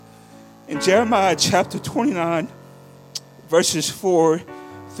In Jeremiah chapter 29, verses 4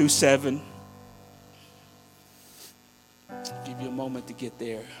 through 7. I'll give you a moment to get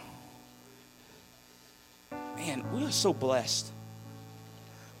there. Man, we are so blessed.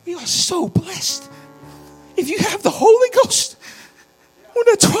 We are so blessed. If you have the Holy Ghost, when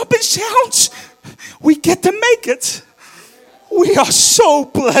the trumpet sounds, we get to make it. We are so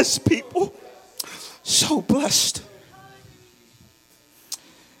blessed, people. So blessed.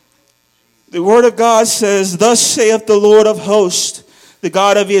 The word of God says, "Thus saith the Lord of hosts, the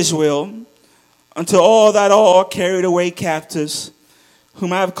God of Israel, unto all that are carried away captives,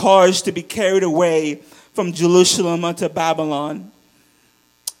 whom I have caused to be carried away from Jerusalem unto Babylon.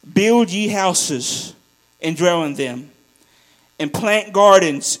 Build ye houses, and dwell in them, and plant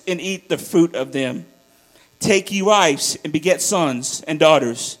gardens, and eat the fruit of them. Take ye wives, and beget sons and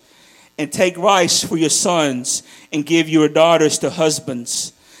daughters, and take wives for your sons, and give your daughters to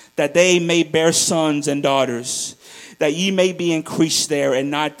husbands, that they may bear sons and daughters, that ye may be increased there and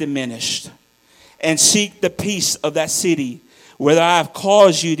not diminished. And seek the peace of that city, whether I have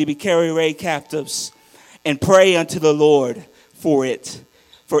caused you to be carried away captives, and pray unto the Lord for it.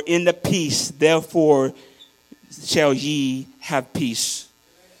 For in the peace, therefore, shall ye have peace."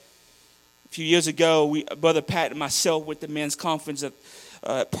 A few years ago, Brother Pat and myself went to men's conference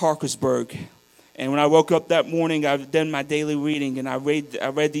at Parkersburg. And when I woke up that morning, I've done my daily reading, and I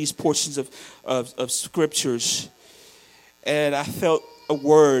read these portions of scriptures. And I felt a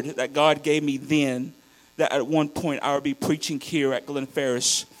word that God gave me then, that at one point I would be preaching here at Glen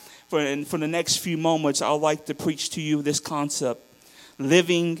Ferris. For the next few moments, I'd like to preach to you this concept: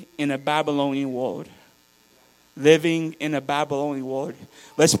 living in a Babylonian world. Living in a Babylonian world.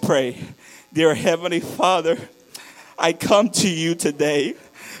 Let's pray. Dear Heavenly Father, I come to you today.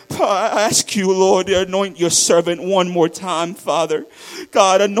 I ask you, Lord, to anoint your servant one more time, Father.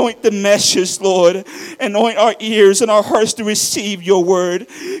 God, anoint the meshes, Lord. Anoint our ears and our hearts to receive your word.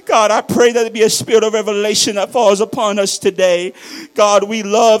 God, I pray that there be a spirit of revelation that falls upon us today. God, we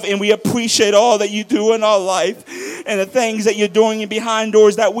love and we appreciate all that you do in our life and the things that you're doing behind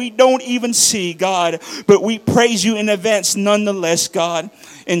doors that we don't even see, God. But we praise you in advance nonetheless, God.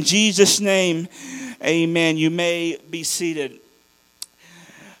 In Jesus' name, amen. You may be seated.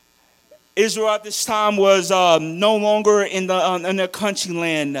 Israel at this time was no longer in their country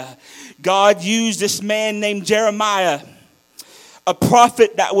land. God used this man named Jeremiah, a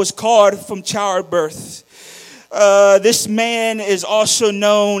prophet that was called from childbirth. This man is also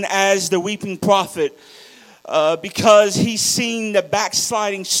known as the weeping prophet because he's seen the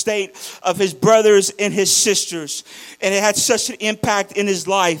backsliding state of his brothers and his sisters, and it had such an impact in his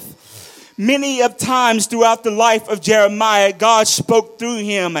life. Many of times throughout the life of Jeremiah, God spoke through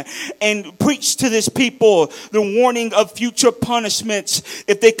him and preached to this people the warning of future punishments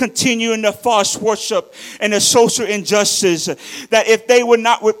if they continue in the false worship and the social injustice. That if they would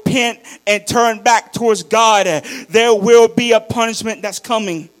not repent and turn back towards God, there will be a punishment that's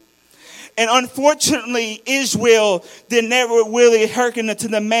coming. And unfortunately, Israel did never really hearken to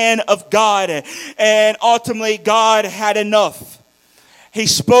the man of God. And ultimately, God had enough. He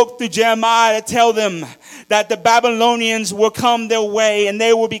spoke to Jeremiah to tell them that the Babylonians will come their way and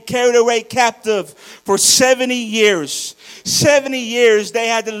they will be carried away captive for 70 years. 70 years they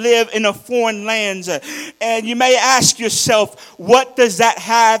had to live in a foreign land. And you may ask yourself, what does that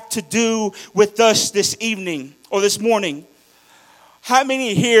have to do with us this evening or this morning? How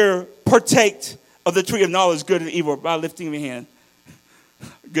many here partake of the tree of knowledge, good and evil, by lifting your hand?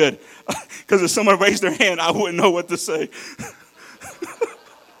 Good. Because if someone raised their hand, I wouldn't know what to say.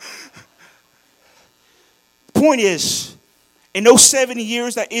 Point is, in those 70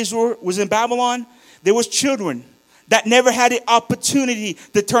 years that Israel was in Babylon, there was children that never had the opportunity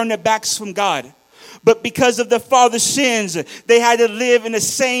to turn their backs from God. But because of their father's sins, they had to live in the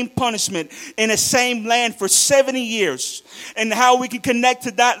same punishment, in the same land for 70 years. And how we can connect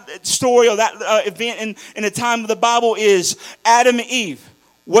to that story or that event in the time of the Bible is Adam and Eve.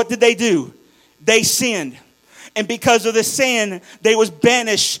 What did they do? They sinned. And because of the sin, they was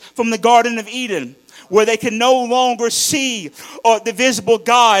banished from the Garden of Eden, where they can no longer see the visible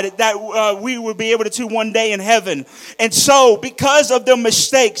God that we will be able to one day in heaven. And so, because of their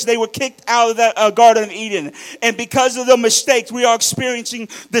mistakes, they were kicked out of the Garden of Eden. And because of their mistakes, we are experiencing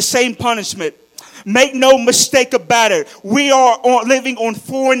the same punishment. Make no mistake about it. We are living on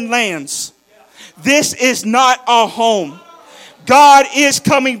foreign lands. This is not our home. God is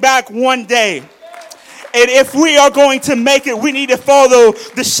coming back one day. And if we are going to make it, we need to follow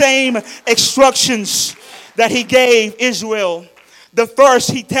the same instructions that he gave Israel. The first,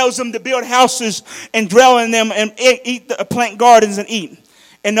 he tells them to build houses and dwell in them and plant gardens and eat.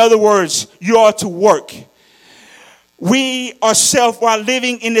 In other words, you are to work. We ourselves, while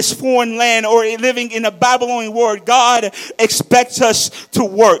living in this foreign land or living in a Babylonian world, God expects us to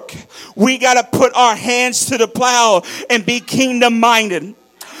work. We got to put our hands to the plow and be kingdom minded.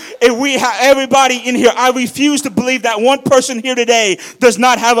 If we have everybody in here, I refuse to believe that one person here today does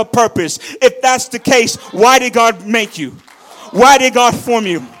not have a purpose. If that's the case, why did God make you? Why did God form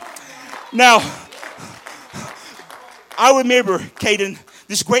you? Now, I remember, Caden,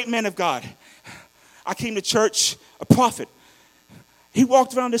 this great man of God. I came to church, a prophet. He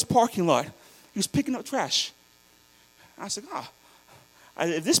walked around this parking lot. He was picking up trash. I said,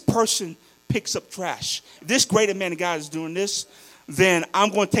 if this person picks up trash, if this great man of God is doing this, then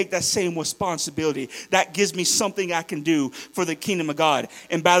I'm going to take that same responsibility. That gives me something I can do for the kingdom of God.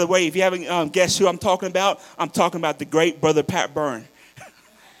 And by the way, if you haven't guessed who I'm talking about the great Brother Pat Byrne.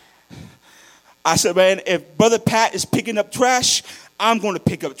 I said, man, if Brother Pat is picking up trash, I'm going to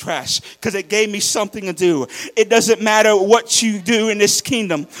pick up trash because it gave me something to do. It doesn't matter what you do in this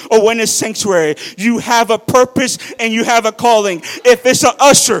kingdom or in this sanctuary. You have a purpose and you have a calling. If it's an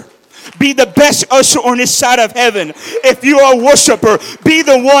usher, be the best usher on this side of heaven. If you are a worshiper, be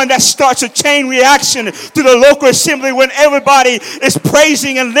the one that starts a chain reaction to the local assembly when everybody is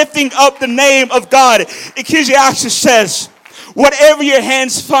praising and lifting up the name of God. Ecclesiastes says, whatever your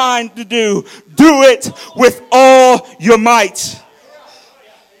hands find to do, do it with all your might.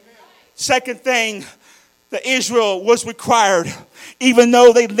 Second thing that Israel was required, even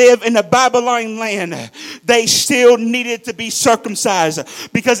though they live in the Babylonian land, they still needed to be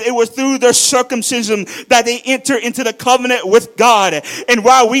circumcised because it was through their circumcision that they enter into the covenant with God. And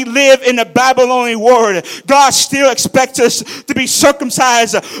while we live in the Babylonian world, God still expects us to be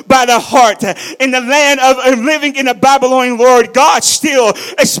circumcised by the heart. In the land of living in the Babylonian world, God still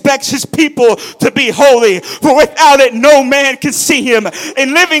expects his people to be holy, for without it no man can see him.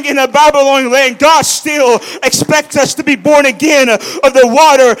 And living in the Babylonian land, God still expects us to be born again of the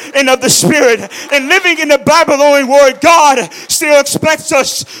water and of the Spirit. And living in the Babylonian world, God still expects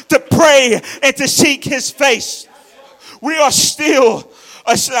us to pray and to seek his face. We are still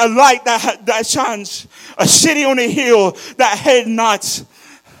a light that shines, a city on a hill that had not.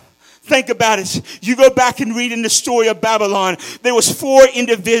 Think about it. You go back and read in the story of Babylon. There was 4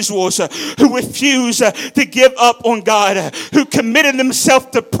 individuals who refused to give up on God, who committed themselves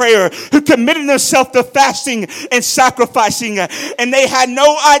to prayer, who committed themselves to fasting and sacrificing. And they had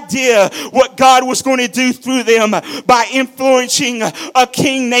no idea what God was going to do through them by influencing a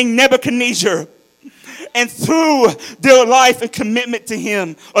king named Nebuchadnezzar. And through their life and commitment to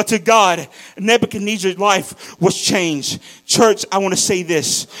him or to God, Nebuchadnezzar's life was changed. Church, I want to say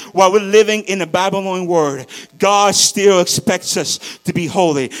this. While we're living in the Babylonian world, God still expects us to be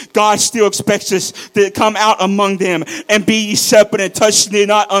holy. God still expects us to come out among them and be separate and touch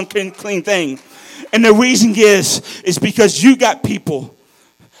not unclean thing. And the reason is because you got people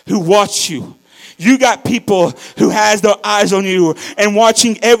who watch you. You got people who has their eyes on you and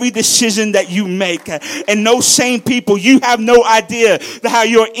watching every decision that you make. And those same people, you have no idea how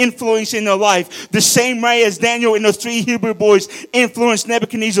you're influencing their life. The same way as Daniel and those 3 Hebrew boys influenced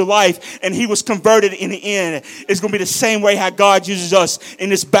Nebuchadnezzar's life and he was converted in the end. It's going to be the same way how God uses us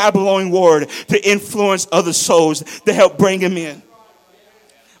in this Babylonian world to influence other souls to help bring them in.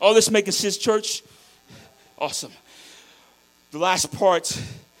 All this making sense, church? Awesome. The last part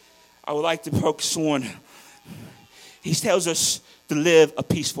I would like to focus on. He tells us to live a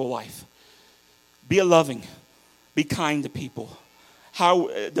peaceful life. Be a loving. Be kind to people.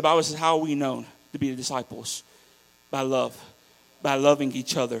 The Bible says, how are we known to be the disciples? By love. By loving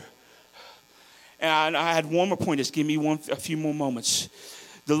each other. And I had one more point. Just give me a few more moments.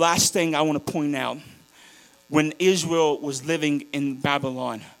 The last thing I want to point out. When Israel was living in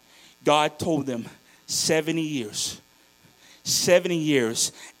Babylon, God told them 70 years. 70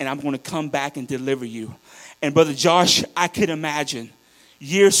 years, and I'm going to come back and deliver you. And Brother Josh, I could imagine,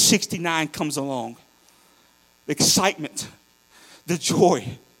 year 69 comes along. The excitement, the joy,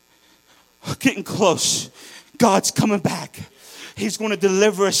 getting close. God's coming back. He's going to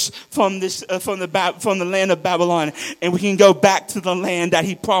deliver us from the land of Babylon, and we can go back to the land that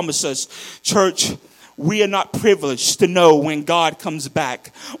he promised us. Church, we are not privileged to know when God comes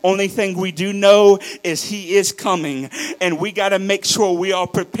back. Only thing we do know is he is coming. And we got to make sure we are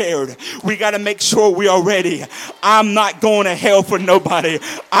prepared. We got to make sure we are ready. I'm not going to hell for nobody.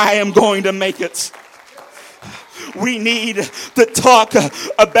 I am going to make it. We need to talk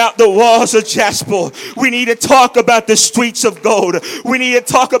about the walls of jasper. We need to talk about the streets of gold. We need to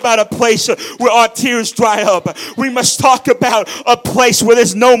talk about a place where our tears dry up. We must talk about a place where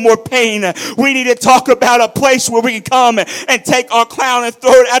there's no more pain. We need to talk about a place where we can come and take our crown and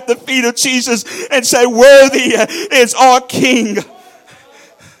throw it at the feet of Jesus and say, worthy is our King.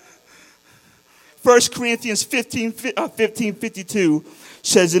 1 Corinthians 15:52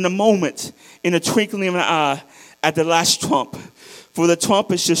 says, in a moment, in a twinkling of an eye, at the last trump, for the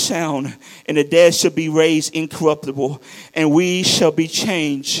trumpet shall sound, and the dead shall be raised incorruptible, and we shall be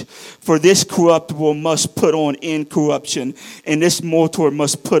changed. For this corruptible must put on incorruption, and this mortal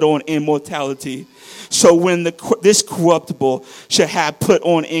must put on immortality. So when this corruptible shall have put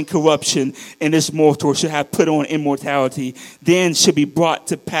on incorruption, and this mortal shall have put on immortality, then shall be brought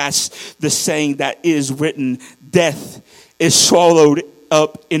to pass the saying that is written, death is swallowed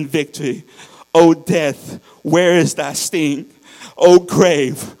up in victory. O death, where is thy sting? O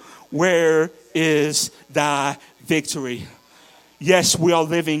grave, where is thy victory? Yes, we are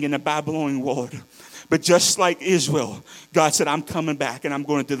living in a Babylonian world. But just like Israel, God said, I'm coming back and I'm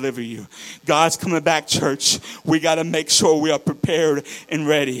going to deliver you. God's coming back, church. We got to make sure we are prepared and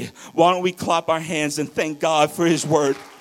ready. Why don't we clap our hands and thank God for his word?